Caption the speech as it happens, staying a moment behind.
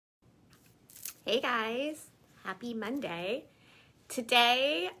Hey guys, happy Monday.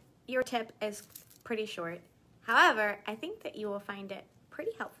 Today, your tip is pretty short. However, I think that you will find it pretty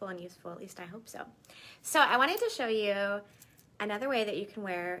helpful and useful, at least I hope so. So I wanted to show you another way that you can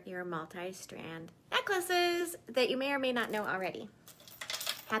wear your multi-strand necklaces that you may or may not know already.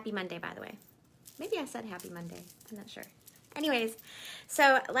 Happy Monday, by the way. Maybe I said happy Monday, I'm not sure. Anyways,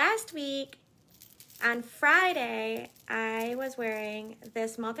 so last week on Friday, I was wearing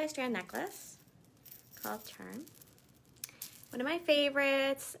this multi-strand necklace called Charm. One of my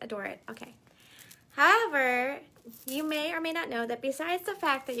favorites, adore it, okay. However, you may or may not know that besides the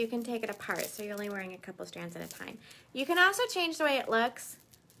fact that you can take it apart, so you're only wearing a couple strands at a time, you can also change the way it looks,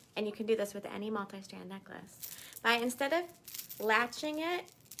 and you can do this with any multi-strand necklace. By instead of latching it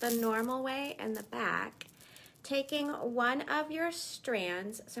the normal way in the back, taking one of your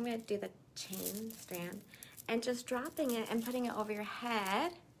strands, so I'm going to do the chain strand, and just dropping it and putting it over your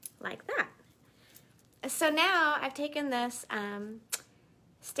head like that. So now I've taken this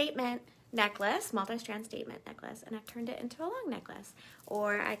statement necklace, multi-strand statement necklace, and I've turned it into a long necklace.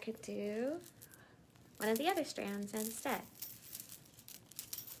 Or I could do one of the other strands instead.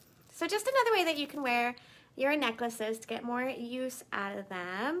 So just another way that you can wear your necklaces to get more use out of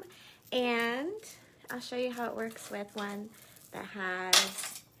them. And I'll show you how it works with one that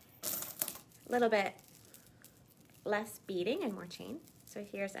has a little bit less beading and more chain. So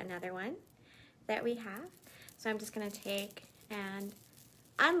here's another one that we have. So I'm just going to take and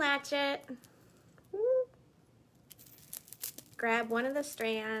unlatch it, grab one of the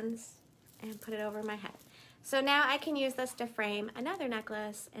strands and put it over my head. So now I can use this to frame another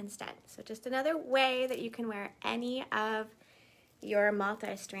necklace instead. So just another way that you can wear any of your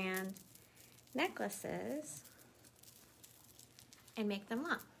multi-strand necklaces and make them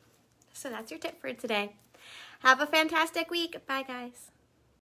long. So that's your tip for today. Have a fantastic week. Bye guys.